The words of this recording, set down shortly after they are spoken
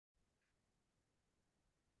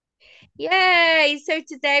Yay! So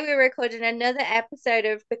today we're recording another episode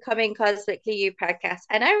of Becoming Cosmically You podcast.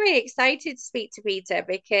 And I'm really excited to speak to Peter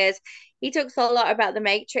because he talks a lot about the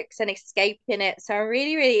Matrix and escaping it. So I'm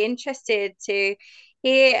really, really interested to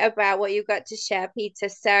hear about what you've got to share, Peter.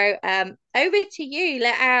 So over to you.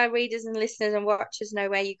 Let our readers and listeners and watchers know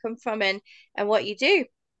where you come from and what you do.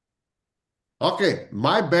 Okay,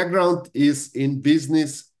 my background is in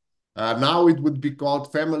business. Now it would be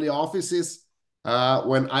called family offices.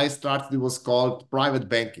 When I started, it was called private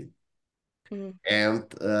banking. Mm, And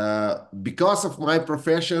because of my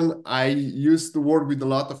profession, I used to work with a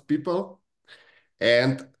lot of people.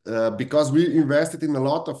 And because we invested in a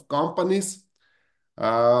lot of companies,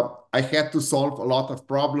 I had to solve a lot of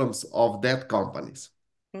problems of that companies.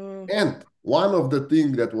 mm, And one of the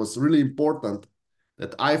things that was really important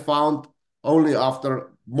that I found only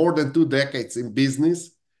after more than 2 decades in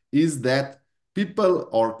business is that people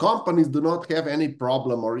or companies do not have any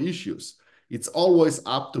problem or issues. It's always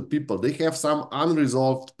up to people. They have some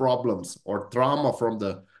unresolved problems or trauma from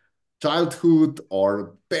the childhood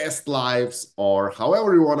or past lives or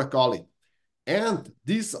however you want to call it. And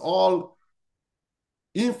this all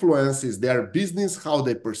influences their business, how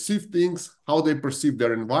they perceive things, how they perceive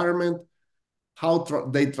their environment, how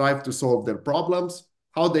they try to solve their problems,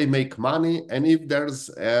 how they make money, and if there's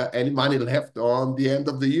any money left on the end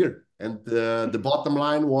of the year. And the bottom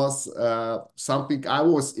line was something I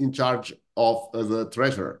was in charge of as a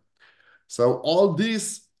treasurer. So all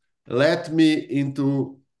this led me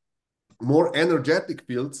into more energetic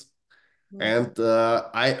fields. mm. And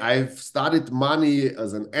I've studied money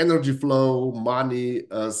as an energy flow, money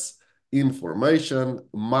as information,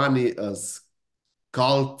 money as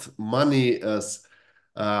cult, money as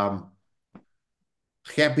um,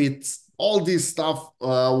 habits. All this stuff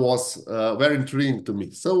was very intriguing to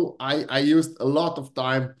me. So I used a lot of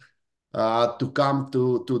time to come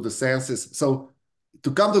to the senses. So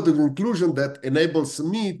to come to the conclusion that enables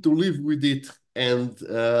me to live with it and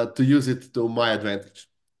to use it to my advantage.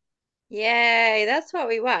 Yay, that's what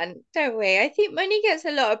we want, don't we? I think money gets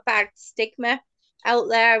a lot of bad stigma out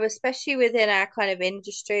there, especially within our kind of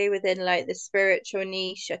industry, within like the spiritual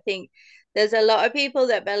niche. I think there's a lot of people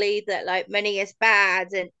that believe that like money is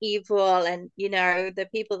bad and evil, and the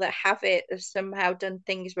people that have it have somehow done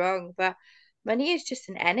things wrong. But money is just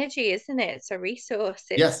an energy, isn't it? It's a resource.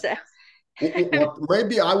 It's Yes. What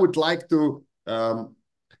maybe I would like to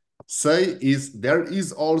say is there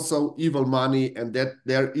is also evil money and that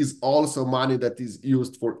there is also money that is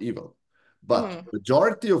used for evil. But mm,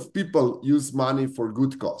 majority of people use money for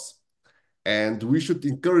good cause. And we should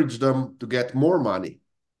encourage them to get more money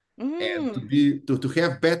and mm, to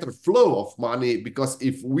have better flow of money, because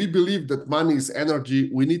if we believe that money is energy,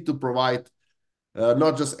 we need to provide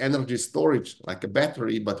not just energy storage like a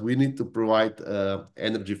battery, but we need to provide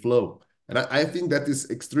energy flow. And I think that is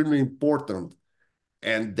extremely important,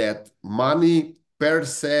 and that money per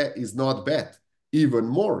se is not bad. Even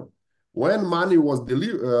more, when money was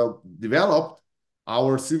developed,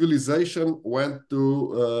 our civilization went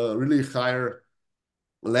to really higher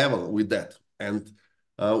level with that, and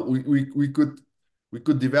we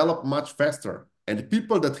could develop much faster. And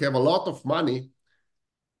people that have a lot of money,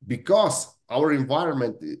 because our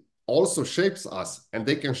environment also shapes us, and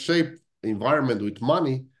they can shape the environment with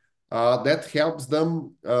money, that helps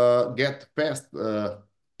them get past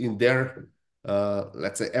in their,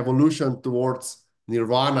 let's say, evolution towards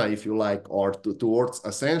nirvana, if you like, or towards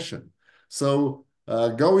ascension. So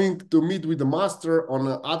going to meet with the master on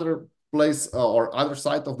another place or other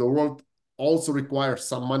side of the world also requires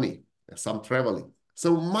some money, some traveling.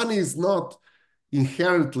 So money is not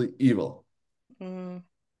inherently evil. mm.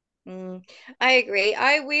 Mm, I agree.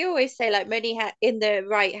 We always say like money ha in the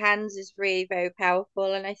right hands is really very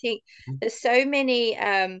powerful, and I think there's so many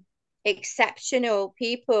exceptional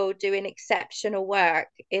people doing exceptional work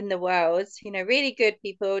in the world. Really good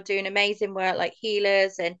people doing amazing work like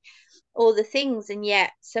healers and all the things, and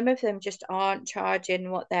yet some of them just aren't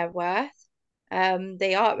charging what they're worth.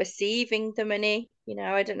 They aren't receiving the money.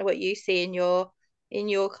 I don't know what you see in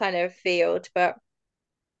your kind of field, but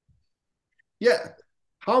Yeah,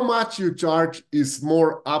 how much you charge is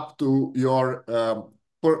more up to your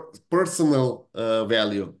personal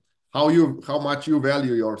value, how much you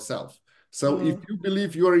value yourself. So if mm, you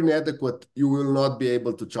believe you are inadequate, you will not be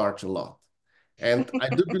able to charge a lot. And I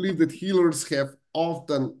do believe that healers have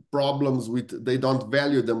often problems with they don't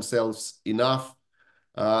value themselves enough.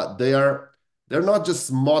 They're not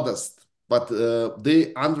just modest, but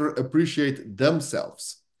they underappreciate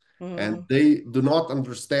themselves, and mm, they do not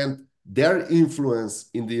understand their influence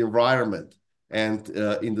in the environment and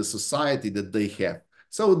in the society that they have.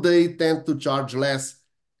 So they tend to charge less,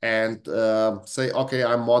 and say, okay,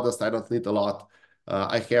 I'm modest, I don't need a lot,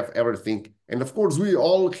 I have everything. And of course, we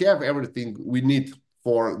all have everything we need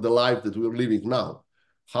for the life that we're living now.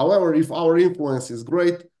 However, if our influence is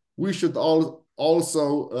great, we should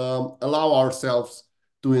also allow ourselves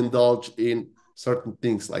to indulge in certain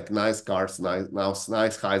things like nice cars,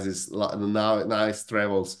 nice houses, nice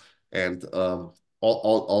travels, and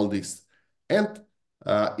all this. And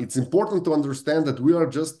it's important to understand that we are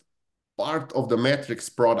just part of the Matrix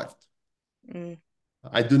product. Mm,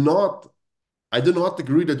 I do not I do not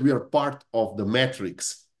agree that we are part of the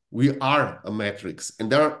matrix. We are a matrix,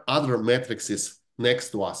 and there are other matrices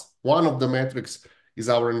next to us. One of the matrix is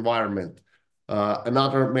our environment.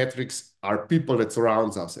 Another matrix are people that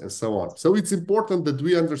surrounds us, and so on. So it's important that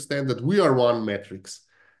we understand that we are one matrix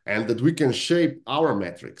and that we can shape our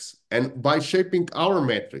matrix. And by shaping our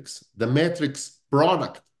matrix, the matrix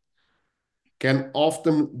product can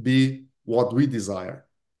often be what we desire.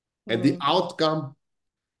 And the mm. outcome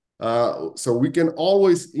so we can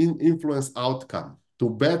always influence outcome to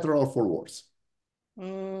better or for worse.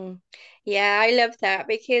 Mm. Yeah, I love that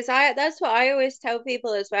because I that's what I always tell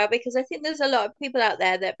people as well because I think there's a lot of people out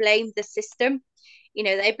there that blame the system.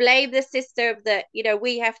 They blame the system that,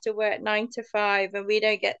 we have to work 9 to 5 and we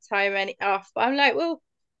don't get time any off. But I'm like, well,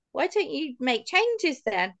 why don't you make changes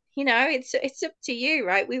then? It's up to you,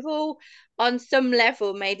 right? We've all on some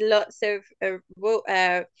level made lots of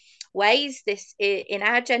ways in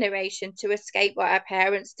our generation to escape what our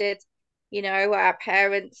parents did, what our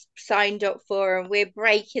parents signed up for, and we're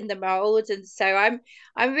breaking the mold. And so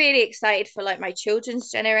I'm really excited for like my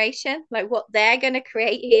children's generation, like what they're gonna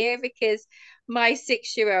create here, because my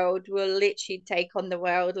 6 year old will literally take on the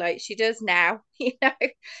world like she does now,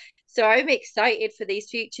 So I'm excited for these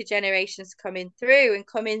future generations coming through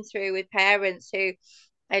with parents who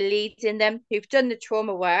are leading them, who've done the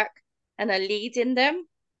trauma work and are leading them.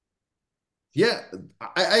 Yeah,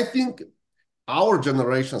 I think our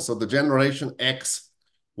generation, so the Generation X,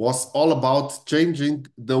 was all about changing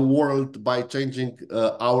the world by changing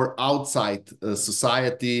our outside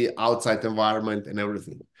society, outside environment, and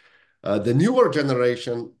everything. The newer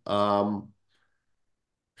generation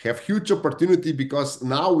have huge opportunity because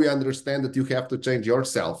now we understand that you have to change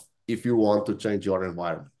yourself if you want to change your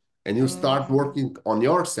environment. And you start Mm, working on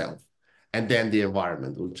yourself, and then the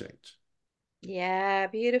environment will change. yeah,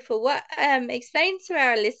 beautiful. What explain to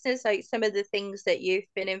our listeners like some of the things that you've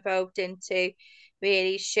been involved in to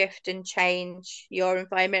really shift and change your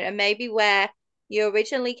environment and maybe where you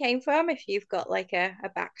originally came from, if you've got like a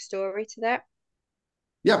backstory to that.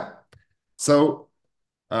 Yeah. So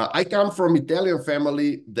I come from Italian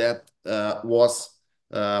family that was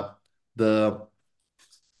uh, the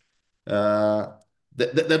uh,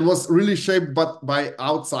 that was really shaped but by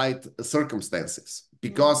outside circumstances. Mm,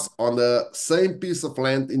 Because on the same piece of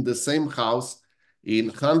land in the same house, in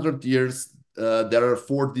 100 years, there are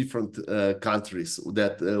four different countries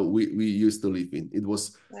that we used to live in. It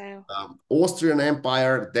was wow. Austrian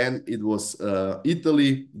Empire, then it was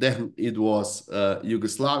Italy, then it was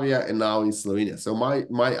Yugoslavia, and now in Slovenia. So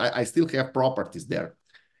I still have properties there.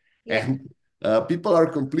 Yeah. And people are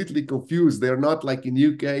completely confused. They're not like in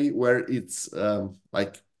UK where it's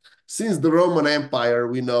like since the Roman Empire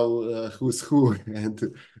we know who's who, and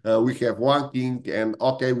we have one king. And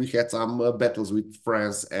okay, we had some battles with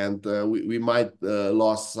France, and we might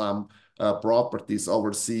lost some properties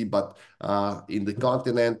overseas, but in the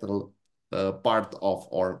continental part of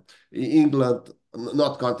or England,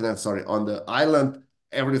 not continent, sorry, on the island,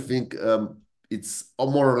 everything it's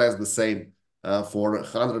more or less the same for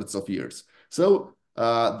hundreds of years. So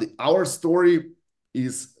our story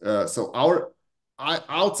is so our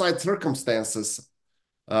outside circumstances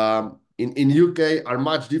in UK are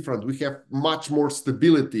much different. We have much more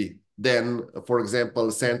stability than, for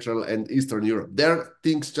example, Central and Eastern Europe. There,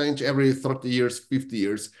 things change every 30 years, 50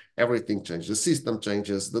 years. Everything changes. The system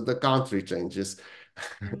changes. The country changes.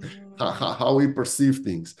 Mm, How we perceive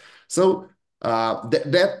things. So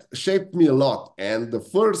that shaped me a lot. And the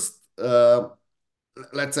first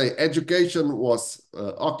let's say education was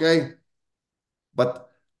okay, but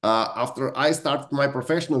after I started my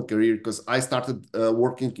professional career, because I started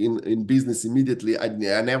working in business immediately, I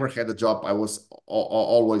never had a job. I was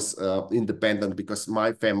always independent because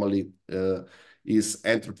my family is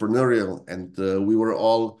entrepreneurial, and we were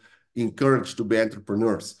all encouraged to be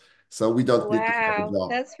entrepreneurs. So we don't need to have a wow, job.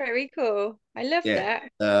 that's very cool. I love Yeah.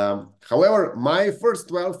 that. However, my first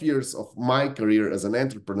 12 years of my career as an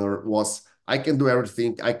entrepreneur was I can do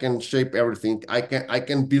everything, I can shape everything, I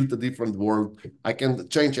can build a different world, I can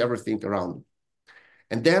change everything around.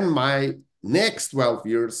 And then my next 12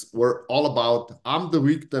 years were all about I'm the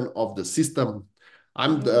victim of the system.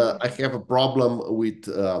 I have a problem with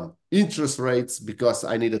interest rates because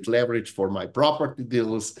I needed leverage for my property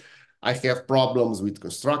deals. I have problems with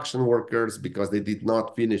construction workers because they did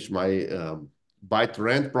not finish my buy to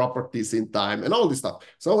rent properties in time and all this stuff.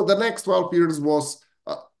 So the next 12 years was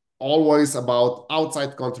always about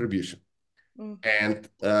outside contribution. And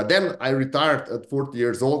then I retired at 40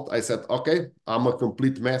 years old. I said, okay, I'm a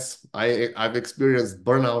complete mess. I've experienced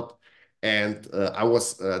burnout and I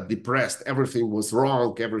was depressed. Everything was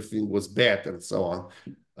wrong. Everything was bad and so on.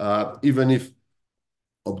 Even if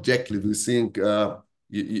objectively think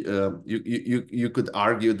you could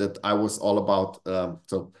argue that I was all about,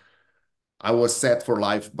 so I was set for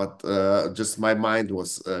life, but just my mind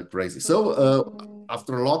was crazy. So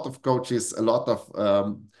after a lot of coaches, a lot of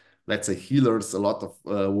let's say healers, a lot of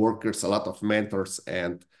workers, a lot of mentors,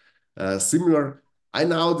 and similar, I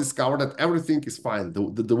now discover that everything is fine.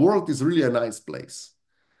 The world is really a nice place.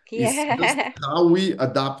 It's just Yeah. how we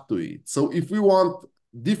adapt to it. So if we want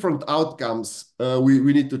different outcomes,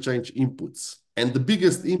 we need to change inputs. And the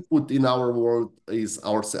biggest input in our world is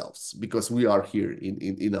ourselves because we are here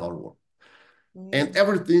in our world. And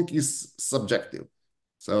everything is subjective.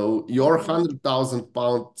 So your 100,000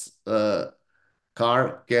 pound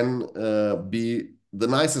car can be the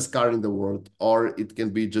nicest car in the world, or it can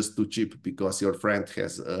be just too cheap because your friend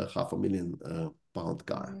has a 500,000 pound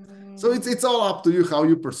car. So it's all up to you how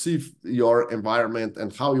you perceive your environment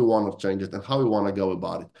and how you want to change it and how you want to go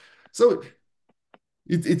about it. So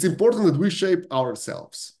it's important that we shape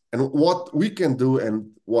ourselves. And what we can do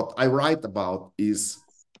and what I write about is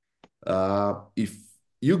if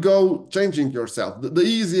you go changing yourself, the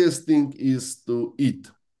easiest thing is to eat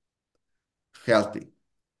healthy,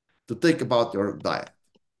 to think about your diet.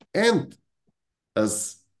 And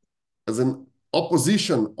as, as an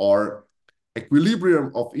opposition or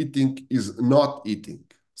equilibrium of eating is not eating.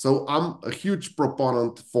 So I'm a huge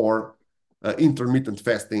proponent for intermittent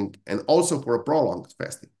fasting and also for prolonged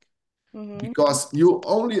fasting because you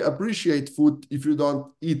only appreciate food if you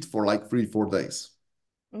don't eat for like 3, 4 days.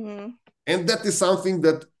 And that is something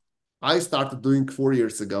that I started doing 4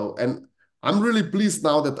 years ago. And I'm really pleased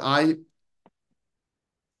now that I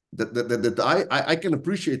can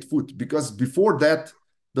appreciate food because before that,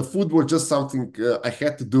 the food was just something I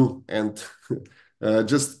had to do and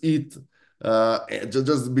just eat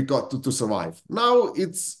just because to survive. Now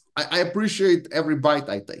I appreciate every bite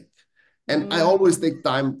I take. And I always take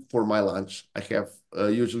time for my lunch. I have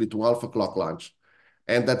usually 12 o'clock lunch.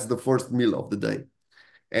 And that's the first meal of the day.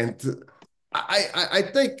 And I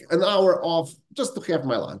take an hour off just to have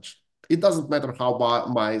my lunch. It doesn't matter how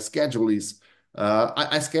my schedule is.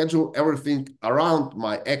 I schedule everything around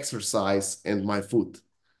my exercise and my food.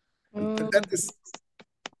 And that is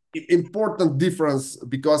important difference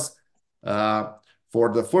because uh,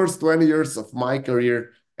 for the first 20 years of my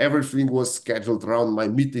career, everything was scheduled around my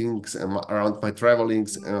meetings and around my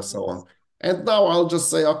travelings and so on. And now I'll just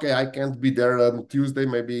say, okay, I can't be there on Tuesday.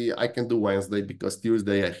 Maybe I can do Wednesday because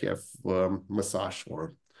Tuesday I have massage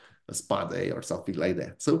or a spa day or something like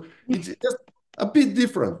that. So it's just a bit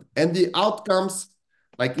different. And the outcomes,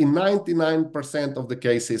 like in 99% of the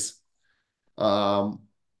cases, um,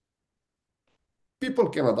 people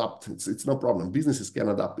can adapt. It's no problem. Businesses can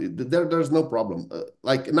adapt. There's no problem.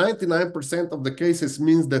 Like 99% of the cases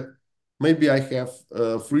means that maybe I have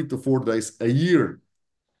 3 to 4 days a year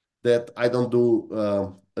that I don't do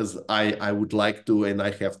as I would like to, and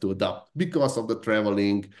I have to adapt because of the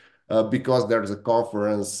traveling, because there's a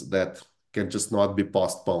conference that can just not be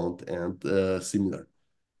postponed and similar.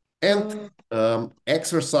 And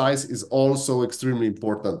exercise is also extremely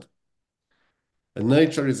important. And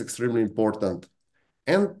nature is extremely important.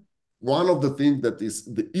 And one of the things that is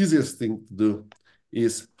the easiest thing to do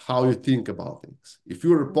is how you think about things. If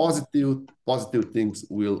you're positive, positive things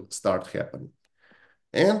will start happening.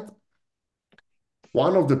 And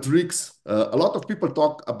one of the tricks, a lot of people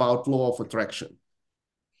talk about law of attraction.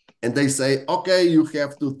 And they say, okay, you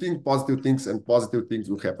have to think positive things and positive things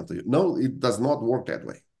will happen to you. No, it does not work that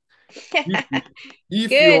way. If, if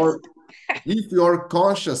Good. your if your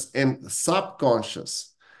conscious and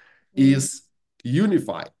subconscious is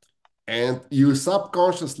unified and you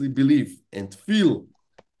subconsciously believe and feel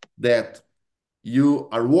that you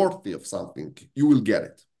are worthy of something, you will get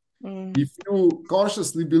it. If you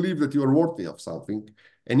consciously believe that you are worthy of something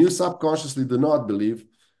and you subconsciously do not believe,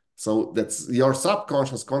 so that's your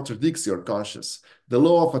subconscious contradicts your conscious. The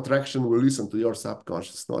law of attraction will listen to your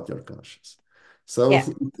subconscious, not your conscious. So Yeah.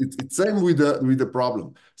 it's same with the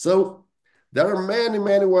problem. So there are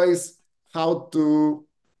many ways how to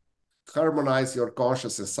harmonize your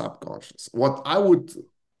conscious and subconscious. What I would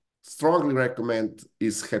strongly recommend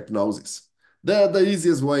is hypnosis. the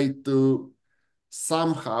easiest way to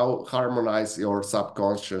somehow harmonize your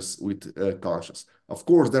subconscious with conscious. Of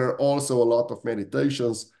course, there are also a lot of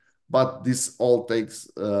meditations, but this all takes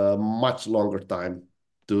much longer time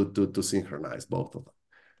to synchronize both of them.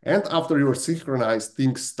 And after you're synchronized,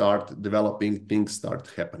 things start developing, things start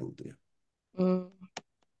happening to you. Mm.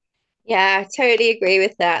 Yeah, I totally agree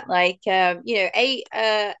with that. Like, 8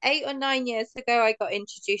 or 9 years ago, I got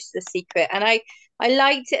introduced to The Secret, and I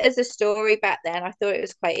liked it as a story back then. I thought it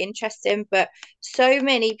was quite interesting, but so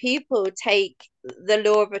many people take the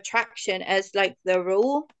law of attraction as like the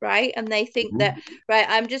rule, right? And they think that, Mhm. right,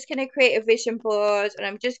 I'm just going to create a vision board and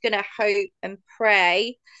I'm just going to hope and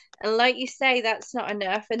pray. And like you say, that's not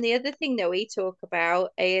enough. And the other thing that we talk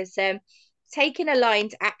about is taking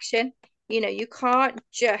aligned action. You can't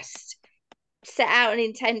just set out an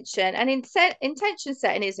intention, and intention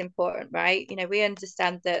setting is important, right? We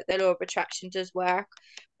understand that the law of attraction does work,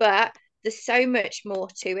 but there's so much more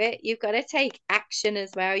to it. You've got to take action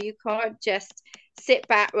as well. You can't just sit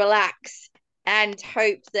back, relax, and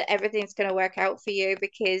hope that everything's going to work out for you,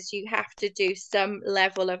 because you have to do some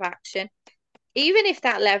level of action, even if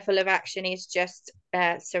that level of action is just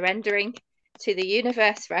surrendering to the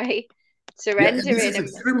universe, right? Yeah, this Surrendering is and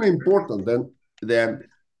extremely important. Then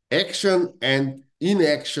action and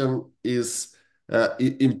inaction is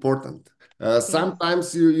important. mm,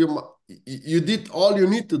 Sometimes you did all you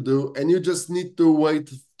need to do, and you just need to wait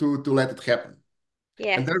to let it happen.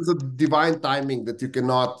 yeah. And there's a divine timing that you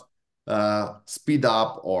cannot speed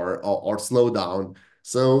up or slow down.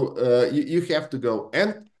 So you have to go.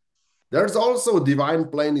 And there's also a divine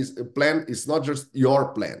plan is not just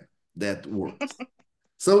your plan that works.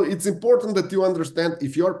 So it's important that you understand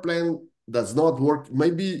if your plan does not work,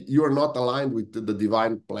 maybe you're not aligned with the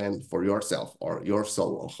divine plan for yourself or your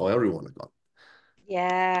soul, or however you want to go.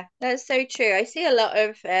 Yeah, that's so true. I see a lot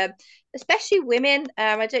of, especially women.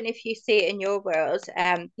 I don't know if you see it in your world,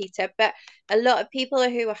 Peter, but a lot of people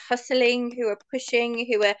who are hustling, who are pushing,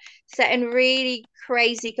 who are setting really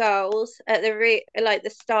crazy goals at like the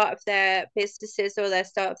start of their businesses or their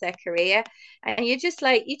start of their career, and you just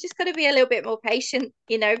got to be a little bit more patient,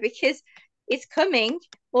 because it's coming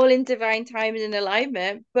all in divine time and in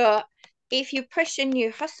alignment. But if you push and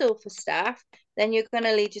you hustle for stuff, then you're going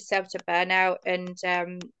to lead yourself to burnout. And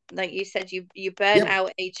like you said, you burn Yep. out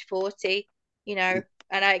at age 40, and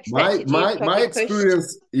I My expected you my my probably pushed.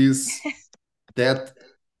 experience is that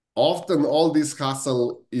often all this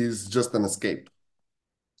hustle is just an escape.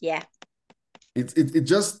 Yeah. It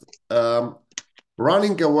just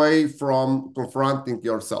running away from confronting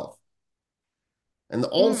yourself. And Mm,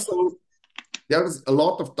 also, there's a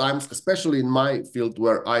lot of times, especially in my field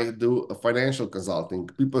where I do a financial consulting,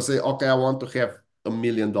 people say, okay, I want to have $1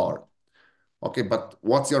 million. Okay, but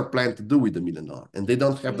what's your plan to do with $1 million? And they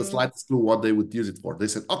don't have the mm. slightest clue what they would use it for. They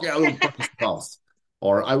said, okay, I will purchase a house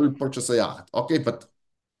or I will purchase a yacht. Okay, but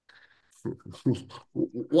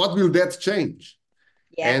what will that change?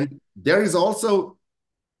 Yeah. And there is also,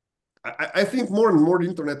 I think more and more the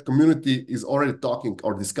internet community is already talking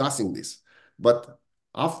or discussing this. But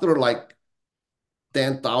after like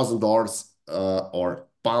 $10,000 or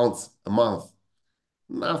pounds a month,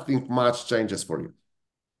 nothing much changes for you.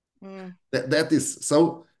 Mm, That is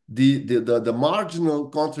so the marginal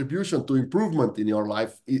contribution to improvement in your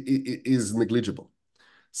life is negligible.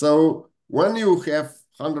 So when you have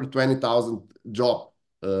 120,000 job,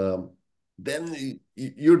 then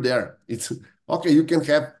you're there. It's okay. You can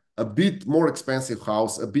have a bit more expensive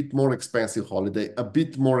house, a bit more expensive holiday, a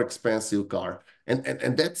bit more expensive car, and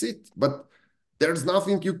that's it. But there's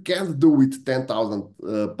nothing you can't do with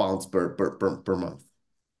 10,000 pounds per month.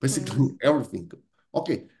 Basically mm, everything.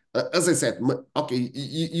 Okay. As I said, okay,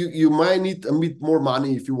 you might need a bit more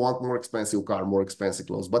money if you want more expensive car, more expensive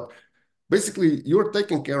clothes, but basically you're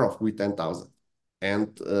taken care of with 10,000.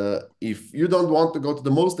 And if you don't want to go to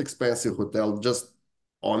the most expensive hotel, just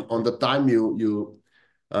on the time you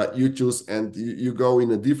choose, and you go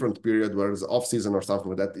in a different period where it's off season or something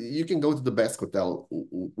like that, you can go to the best hotel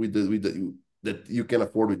with the that you can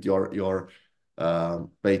afford with your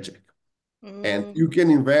paycheck. And mm. you can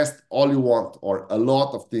invest all you want or a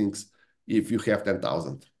lot of things if you have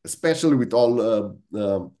 10,000, especially with all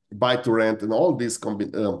buy to rent and all these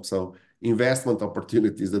so investment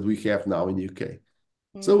opportunities that we have now in UK.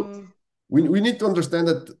 So Mm. we need to understand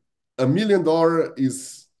that $1 million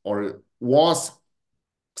is or was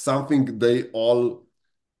something they all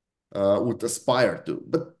would aspire to,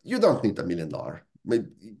 but you don't need $1 million. Maybe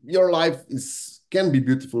your life is can be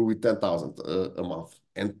beautiful with 10,000 a month,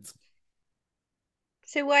 and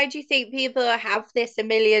So why do you think people have this $1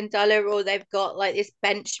 million or they've got like this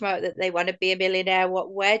benchmark that they want to be a millionaire?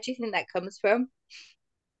 Where do you think that comes from?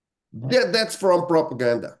 That's from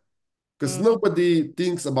propaganda. Because Mm, nobody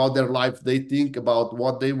thinks about their life. They think about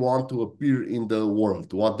what they want to appear in the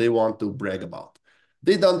world, what they want to brag about.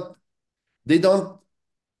 They don't, they don't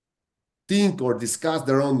think or discuss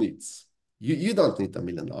their own needs. You don't need $1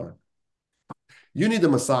 million. You need a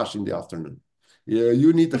massage in the afternoon.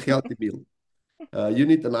 You need a healthy meal. You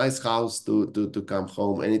need a nice house to come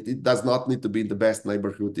home, and it does not need to be in the best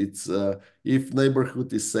neighborhood. It's if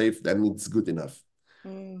neighborhood is safe, then it's good enough.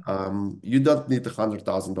 mm, You don't need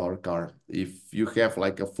 $100,000 car. If you have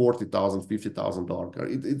like a 40,000, $50,000 car,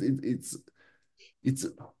 it's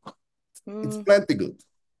it's mm. plenty good.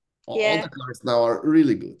 All Yeah. the cars now are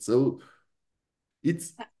really good. So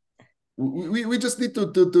it's we just need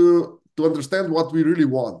to understand what we really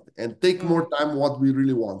want and take more Mm, time what we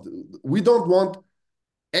really want. We don't want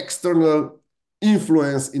external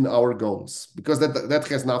influence in our goals because that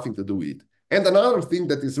has nothing to do with it. And another thing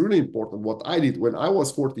that is really important, what I did when I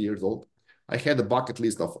was 40 years old, I had a bucket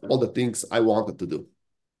list of all the things I wanted to do.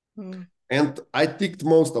 mm. And I ticked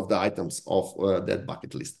most of the items of that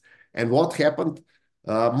bucket list. And what happened?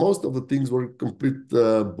 Most of the things were complete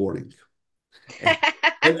boring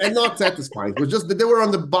and not satisfying. It was just that they were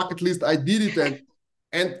on the bucket list. I did it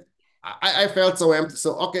and I felt so empty.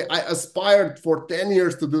 So, okay, I aspired for 10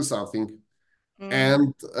 years to do something Mm,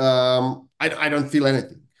 and I don't feel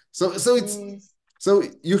anything. mm, So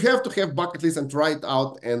you have to have bucket list and try it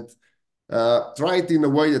out and try it in a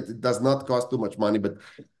way that it does not cost too much money. But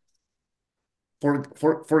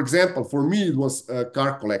for example, for me it was a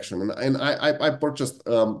car collection, and I purchased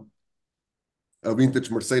a vintage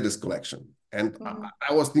Mercedes collection. And mm.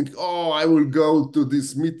 I was thinking, oh, I will go to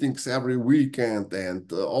these meetings every weekend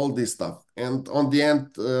and all this stuff. And on the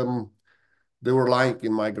end, they were lying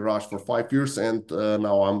in my garage for 5 years, and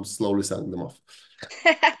now I'm slowly selling them off.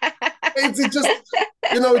 It's just,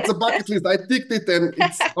 it's a bucket list. I ticked it, and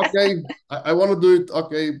it's okay. I want to do it.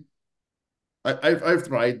 Okay, I've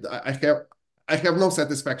tried. I have no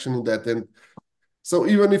satisfaction in that. And so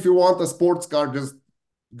even if you want a sports car, just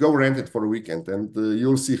go rent it for a weekend, and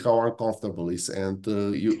you'll see how uncomfortable it is, and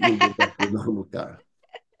you'll go back to a normal car.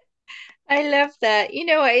 I love that. You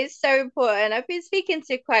know what? It's so important. I've been speaking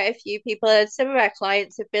to quite a few people, and some of our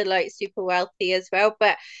clients have been like super wealthy as well.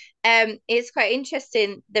 But it's quite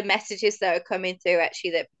interesting the messages that are coming through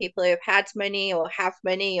actually that people who have had money or have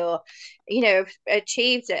money or have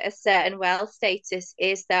achieved a certain wealth status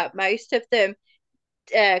is that most of them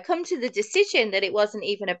come to the decision that it wasn't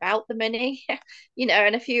even about the money,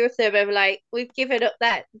 and a few of them are like, we've given up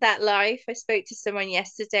that life. I spoke to someone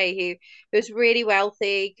yesterday who was really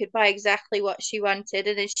wealthy, could buy exactly what she wanted,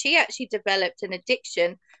 and then she actually developed an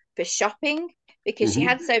addiction for shopping because she Mhm.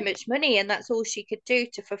 had so much money and that's all she could do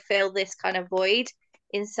to fulfill this kind of void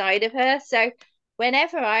inside of her. So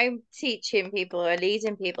whenever I'm teaching people or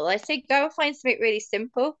leading people, I say go and find something really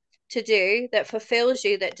simple to do that fulfills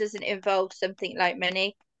you that doesn't involve something like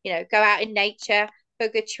money. Go out in nature,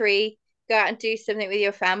 hug a tree, go out and do something with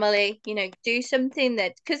your family, do something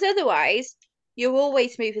that, because otherwise you're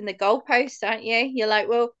always moving the goalposts, aren't you? You're like,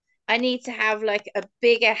 well, I need to have like a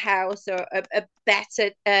bigger house or a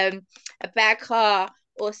better, a better car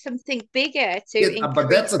or something bigger Yeah, to but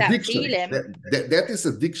that's increase that addiction. feeling. That is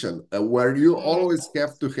addiction, where you Mm, always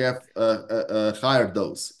have to have a higher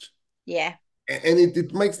dosage. yeah. And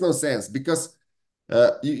it makes no sense because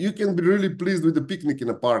you can be really pleased with the picnic in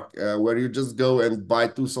a park where you just go and buy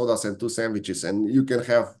two sodas and two sandwiches, and you can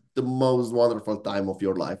have the most wonderful time of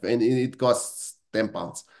your life, and it costs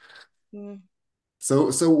 £10. Mm,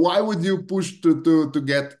 So why would you push to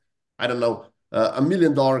get, I don't know, $1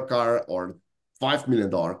 million car or $5 million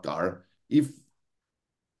car if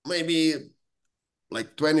maybe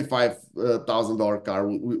like $25,000 car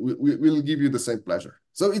will give you the same pleasure?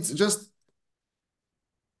 So it's just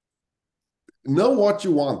know what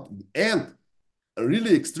you want. And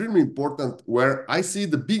really extremely important, where I see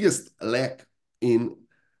the biggest lack in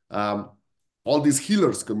um, all these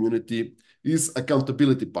healers community is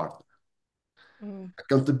accountability partner. mm,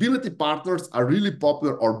 Accountability partners are really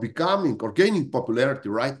popular or becoming or gaining popularity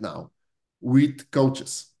right now with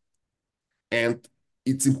coaches. And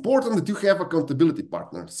it's important that you have accountability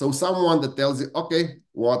partner. So someone that tells you, okay,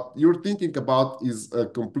 what you're thinking about is a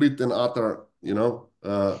complete and utter,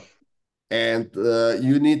 and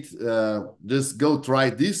you need just go try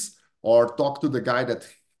this or talk to the guy that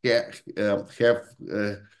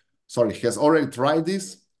has already tried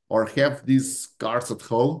this or have these cards at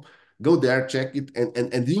home. Go there, check it,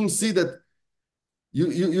 and you'll see that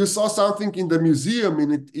you saw something in the museum,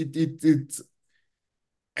 and it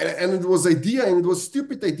and it was idea, and it was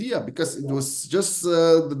stupid idea because it was just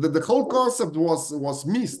the whole concept was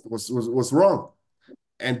missed, was wrong.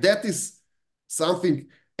 And that is something,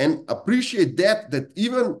 and appreciate that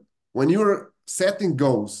even when you're setting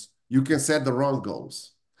goals, you can set the wrong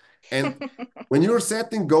goals. And when you're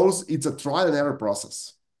setting goals, it's a trial and error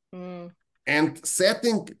process. Mm, And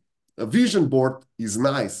setting a vision board is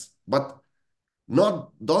nice, but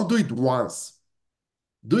not don't do it once.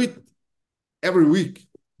 Do it every week.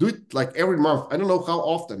 Do it like every month. I don't know how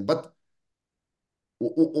often, but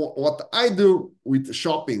what I do with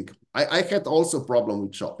shopping, I had also a problem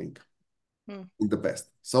with shopping mm, in the past.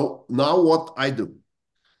 So now what I do,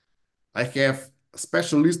 I have a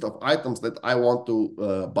special list of items that I want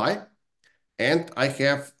to buy, and I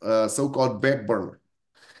have a so-called back burner.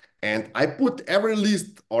 And I put every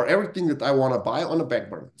list or everything that I want to buy on a back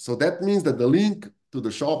burner. So that means that the link to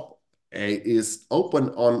the shop is open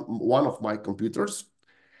on one of my computers,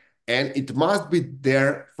 and it must be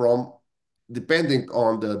there from depending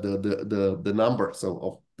on the number, so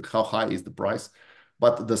of how high is the price.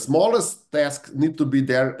 But the smallest task need to be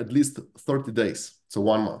there at least 30 days, so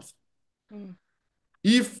 1 month. mm,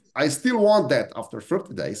 If I still want that after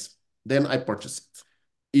 30 days, then I purchase it.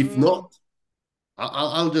 If mm, not,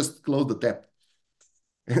 I'll just close the tab.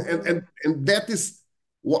 And that is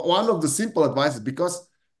one of the simple advices, because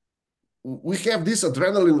we have this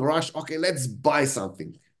adrenaline rush. Okay, let's buy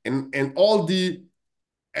something, and all the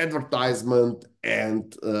advertisement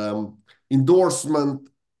and endorsement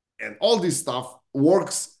and all this stuff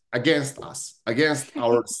works against us, against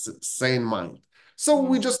our sane mind. So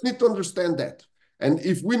we mm, just need to understand that. And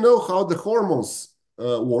if we know how the hormones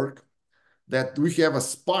work, that we have a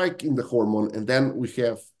spike in the hormone, and then we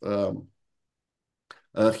have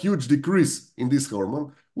a huge decrease in this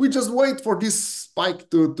hormone, we just wait for this spike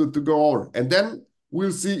to go over. And then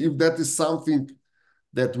we'll see if that is something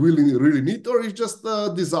that we really need, or it's just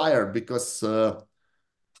a desire because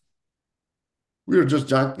we're just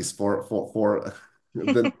junkies for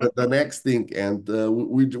the next thing, and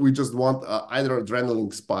we just want either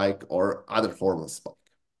adrenaline spike or other hormone spike.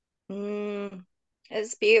 mm.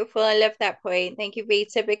 It's beautiful. I love that point. Thank you,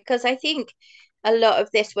 Rita, because I think a lot of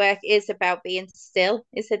this work is about being still,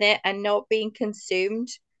 isn't it? And not being consumed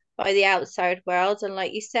by the outside world. And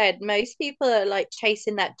like you said, most people are like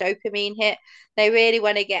chasing that dopamine hit. They really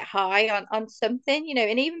want to get high on something,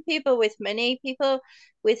 and even people with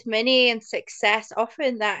money and success,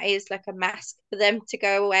 often that is like a mask for them to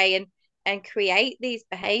go away and create these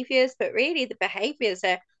behaviors. But really the behaviors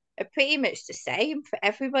are pretty much the same for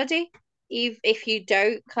everybody if you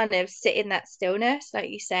don't kind of sit in that stillness, like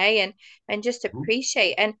you say, and just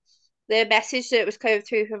appreciate. And the message that was coming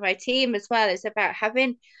through from my team as well is about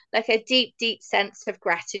having like a deep sense of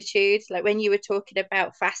gratitude. Like when you were talking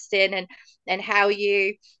about fasting and how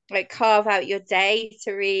you like carve out your day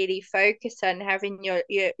to really focus on having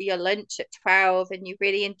your lunch at 12 and you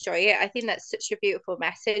really enjoy it. I think that's such a beautiful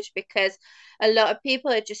message because a lot of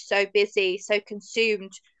people are just so busy, so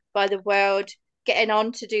consumed by the world, getting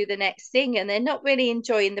on to do the next thing, and they're not really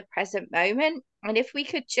enjoying the present moment. And if we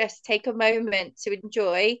could just take a moment to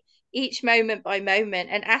enjoy each moment by moment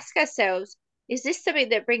and ask ourselves, is this something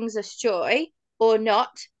that brings us joy or not?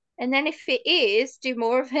 And then if it is, do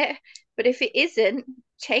more of it. But if it isn't,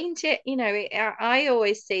 change it. I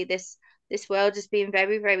always see this world as being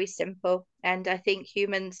very simple, and I think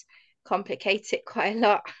humans complicate it quite a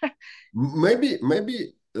lot. Maybe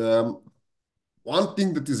one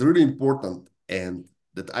thing that is really important, and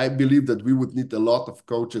that I believe that we would need a lot of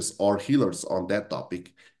coaches or healers on that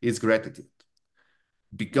topic, is gratitude.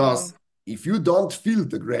 Mm, Because if you don't feel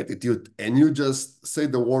the gratitude and you just say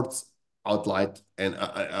the words out loud and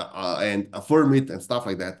affirm it and stuff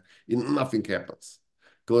like that, nothing happens.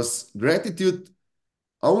 Because gratitude,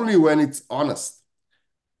 only when it's honest,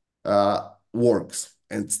 works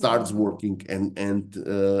and starts mm, working, and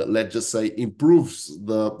let's just say improves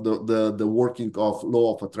the working of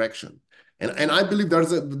law of attraction. And I mm, believe there's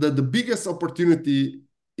the biggest opportunity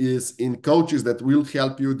is in coaches that will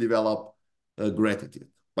help you develop gratitude,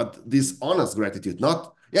 but this honest gratitude,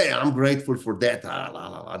 not yeah, I'm grateful for that,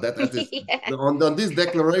 that is yeah. on this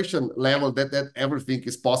declaration level, that everything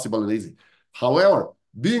is possible and easy. However,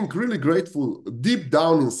 being really grateful deep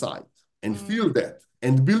down inside and feel Mm, that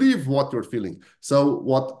and believe what you're feeling. So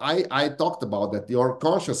what I talked about, that your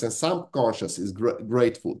conscious and subconscious is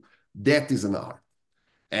grateful, that is an art.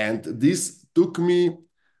 And this took me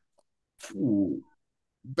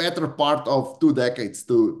better part of 2 decades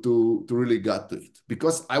to really get to it,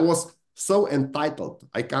 because I was so entitled.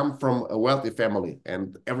 I come from a wealthy family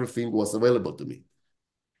and everything was available to me.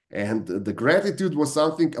 And the gratitude was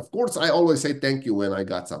something, of course, I always say thank you when I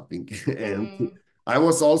got something. And Mm, I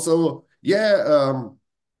was also, yeah,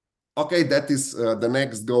 okay, that is the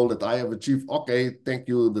next goal that I have achieved. Okay, thank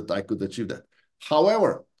you that I could achieve that.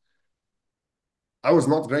 However, I was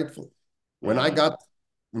not grateful. When I mm, got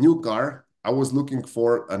new car, I was looking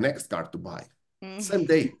for a next car to buy. mm. Same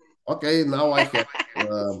day. Okay, now I have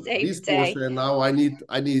Same this day. Porsche. Now I need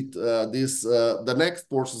this. The next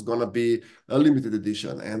Porsche is gonna be a limited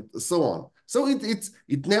edition, and so on. So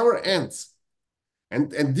it never ends,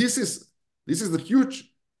 and this is a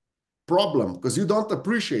huge problem because you don't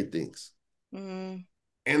appreciate things, Mm,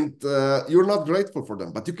 and you're not grateful for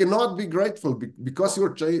them. But you cannot be grateful because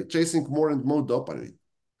you're chasing more and more dopamine,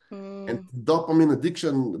 and mm, dopamine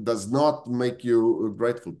addiction does not make you a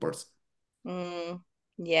grateful person. mm.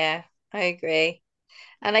 Yeah, I agree.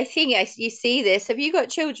 And I think you see this. Have you got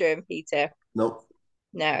children, Peter? No.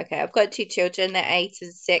 No, okay. I've got two children, they're 8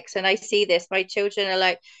 and 6, and I see this. My children are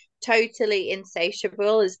like totally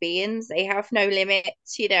insatiable as beings. They have no limits,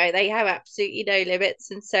 they have absolutely no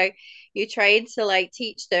limits. And so you're trying to like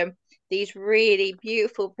teach them these really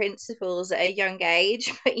beautiful principles at a young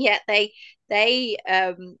age, but yet they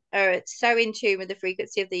are so in tune with the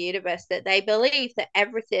frequency of the universe that they believe that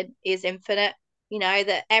everything is infinite,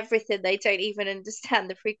 that everything they don't even understand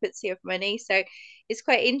the frequency of money. So it's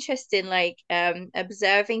quite interesting, like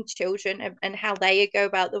observing children and how they go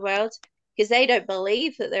about the world because they don't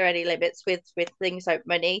believe that there are any limits with things like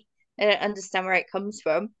money. They don't understand where it comes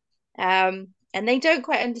from, and they don't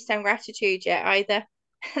quite understand gratitude yet either.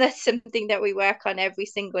 That's something that we work on every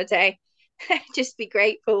single day. Just be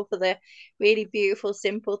grateful for the really beautiful,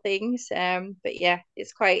 simple things. But yeah,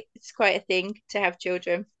 it's quite a thing to have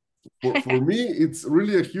children. For me, it's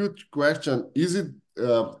really a huge question. Is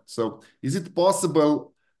it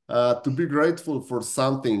possible to be grateful for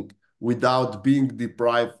something without being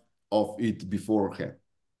deprived of it beforehand?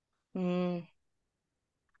 Mm.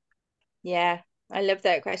 Yeah, I love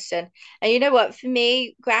that question. And you know what? For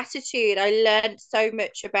me, gratitude, I learned so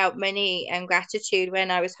much about money and gratitude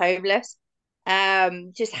when I was homeless.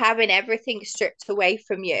 Just having everything stripped away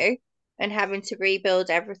from you and having to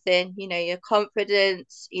rebuild everything, your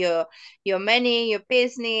confidence, your money, your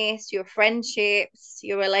business, your friendships,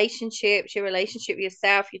 your relationship with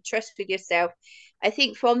yourself, your trust with yourself. I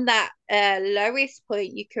think from that lowest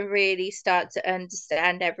point, you can really start to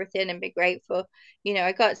understand everything and be grateful.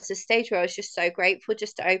 I got to the stage where I was just so grateful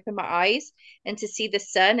just to open my eyes and to see the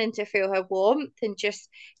sun and to feel her warmth and just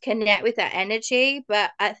connect with that energy.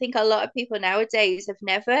 But I think a lot of people nowadays have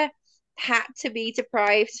never had to be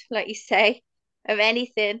deprived, like you say, of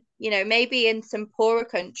anything. Maybe in some poorer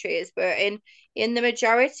countries, but in the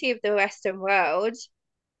majority of the Western world,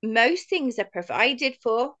 most things are provided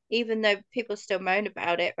for, even though people still moan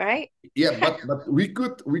about it, right? Yeah, but we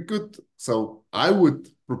could. So I would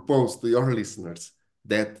propose to your listeners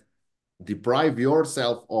that deprive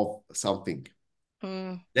yourself of something.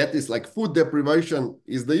 Mm, That is like food deprivation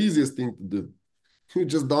is the easiest thing to do. You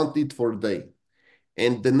just don't eat for a day.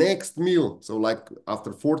 And the next meal, so like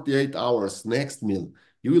after 48 hours, next meal,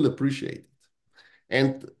 you will appreciate it.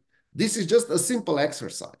 And this is just a simple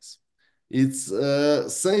exercise. It's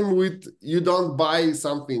same with you don't buy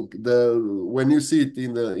something when you see it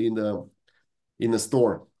in a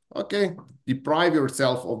store. Okay, deprive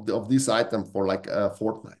yourself of this item for like a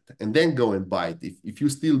fortnight, and then go and buy it if you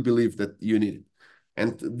still believe that you need it.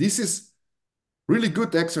 And this is really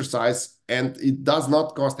good exercise, and it does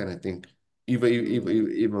not cost anything, mm,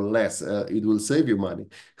 even less. It will save you money,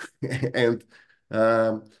 and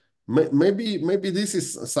um, maybe this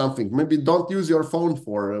is something. Maybe don't use your phone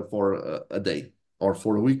for a day or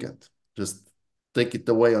for a weekend. Just take it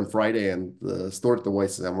away on Friday and store it away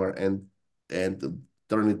somewhere, and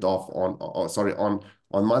turn it off sorry, on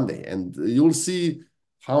Monday, and you'll see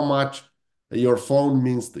how much your phone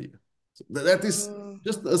means to you. So that is mm.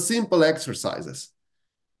 just a simple exercises.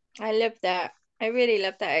 I love that. I really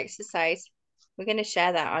love that exercise. We're going to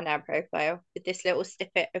share that on our profile with this little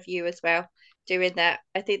snippet of you as well doing that.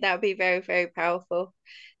 I think that would be very, very powerful.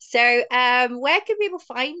 So, where can people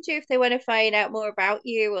find you if they want to find out more about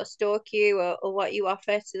you or stalk you or what you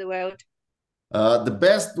offer to the world? The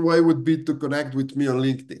best way would be to connect with me on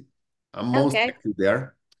LinkedIn. I'm most Okay. active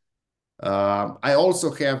there. I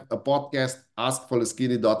also have a podcast,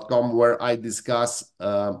 askfalaskini.com, where I discuss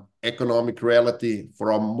economic reality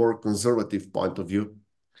from a more conservative point of view.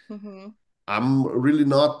 Mm-hmm. I'm really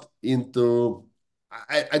not into,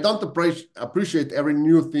 I don't appreciate every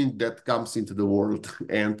new thing that comes into the world.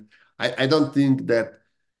 And I don't think that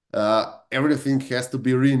everything has to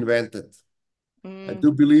be reinvented. I Mm,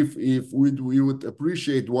 do believe if we would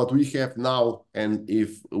appreciate what we have now, and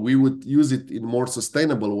if we would use it in a more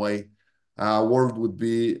sustainable way, world would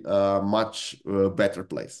be a much better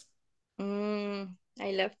place.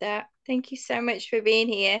 I love that. Thank you so much for being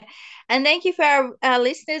here. And thank you for our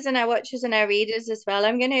listeners and our watchers and our readers as well.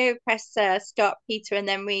 I'm going to press stop, Peter, and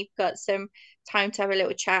then we've got some time to have a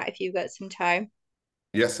little chat if you've got some time.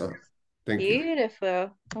 Yes, sir. Thank you.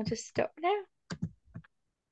 Beautiful. I'll just stop now.